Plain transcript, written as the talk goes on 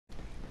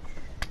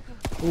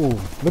Ooh,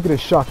 look at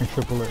this shocking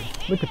triple A.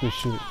 Look at this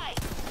shit.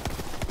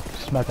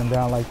 Smack him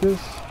down like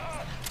this.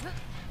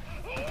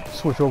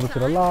 Switch over to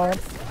the live.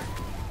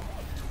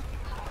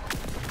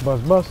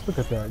 Buzz buzz. Look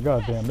at that.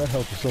 God damn, that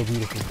health is so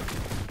beautiful.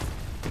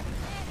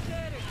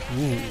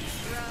 Ooh.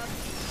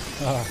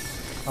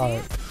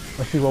 Alright.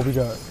 Let's see what we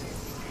got.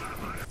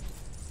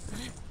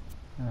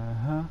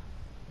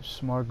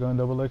 Smart gun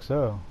double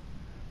XL.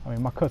 I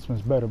mean, my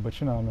Cutsman's better, but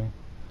you know what I mean.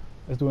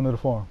 Let's do another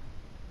farm.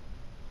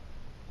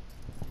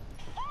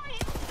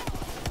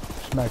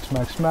 Smack,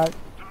 smack, smack.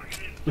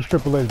 This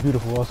triple A is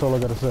beautiful. That's all I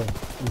gotta say.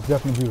 It's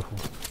definitely beautiful.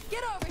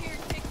 Get over here,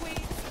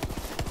 dickweed.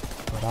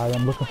 But I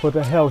am looking for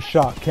the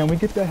Hellshock. Can we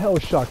get the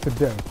Hellshock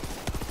today?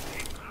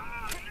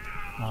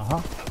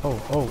 Oh.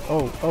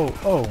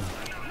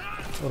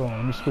 Hold on,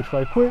 let me switch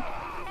right quick.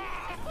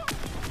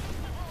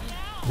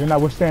 You're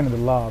not withstanding the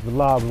lob. The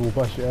lob will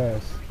bust your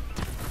ass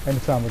any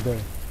time of day.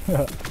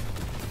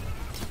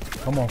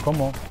 Come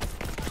on.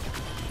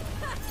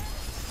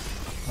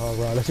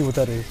 Alright, let's see what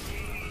that is.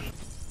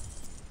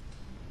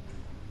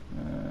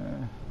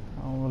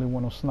 I don't really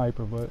want no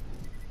sniper, but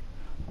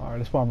alright,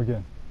 let's farm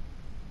again.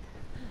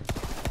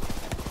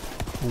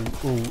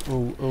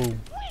 Ooh.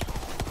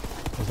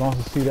 As long as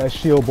I see that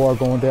shield bar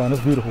going down,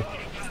 that's beautiful.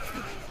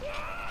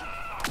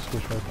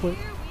 Switch right quick.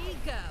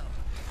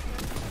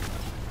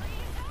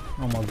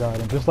 Oh my god,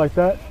 and just like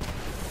that,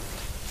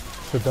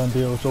 it's a done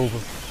deal, it's over.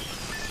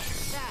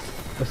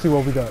 Let's see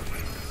what we got.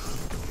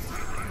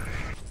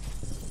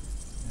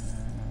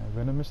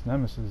 Venomous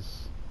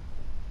Nemesis.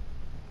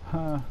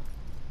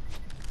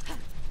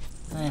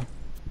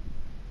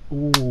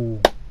 Ooh.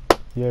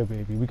 Yeah,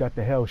 baby, we got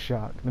the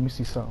Hellshock. Let me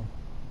see something.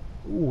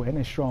 Ooh, and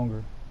it's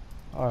stronger.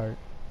 Alright.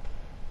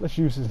 Let's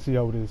use this and see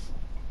how it is.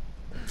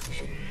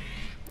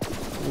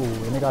 Ooh,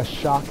 and they got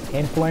shock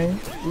and flame.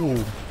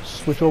 Ooh.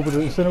 Switch over to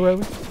the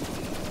incendiary.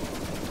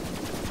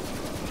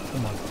 Oh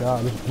my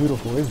god, it's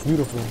beautiful. It's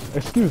beautiful.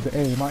 Excuse the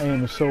aim. My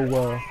aim is so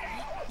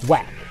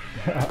whack.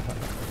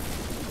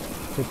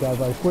 Hit that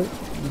right quick.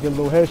 You get a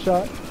little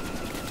headshot.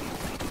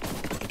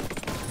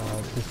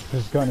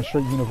 This gun is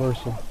straight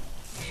universal.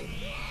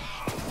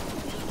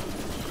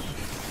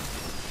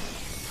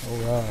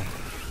 Alright.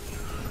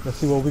 Let's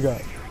see what we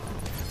got.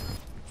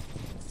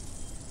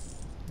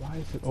 Why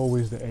is it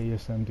always the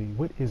ASMD?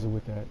 What is it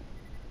with that?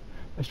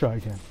 Let's try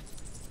again.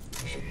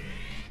 Yeah.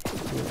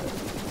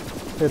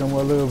 Hit him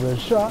with a little bit of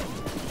shot.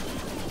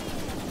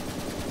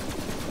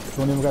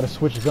 Don't even gotta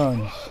switch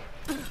guns.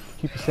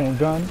 Keep the same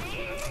gun.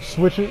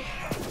 Switch it.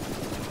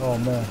 Oh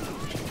man.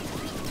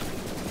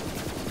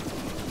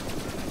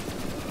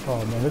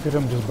 Oh man, look at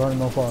him just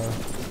burning on fire.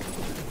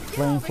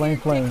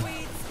 Flame.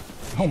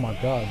 Oh my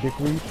god,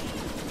 dickweed.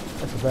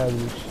 That's a bad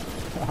reach.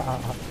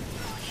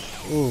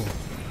 Ooh.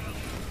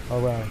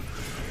 Alright.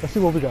 Let's see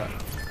what we got.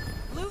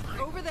 Loot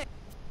over there.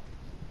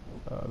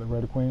 The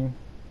Red Queen.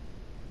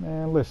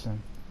 Man,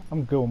 listen.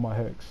 I'm good with my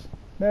hex.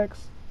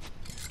 Next.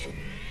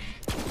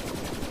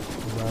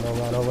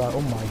 Alright.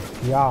 Oh my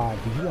god.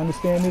 Do you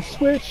understand this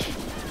switch?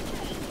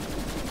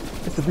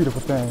 It's a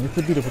beautiful thing.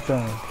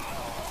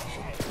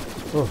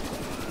 Ugh.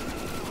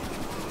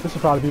 This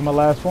will probably be my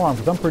last farm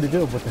because I'm pretty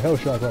good with the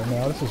Hellshock right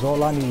now. This is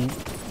all I need.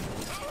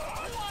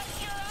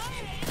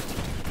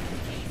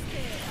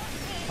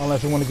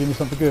 Unless you want to give me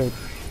something good.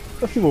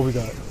 Let's see what we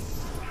got.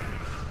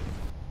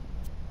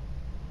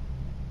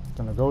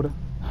 Gonna go to?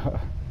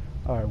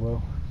 Alright,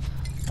 well.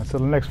 Until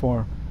the next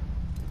farm.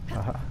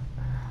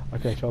 I'll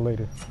catch y'all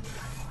later.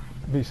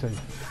 Be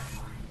safe.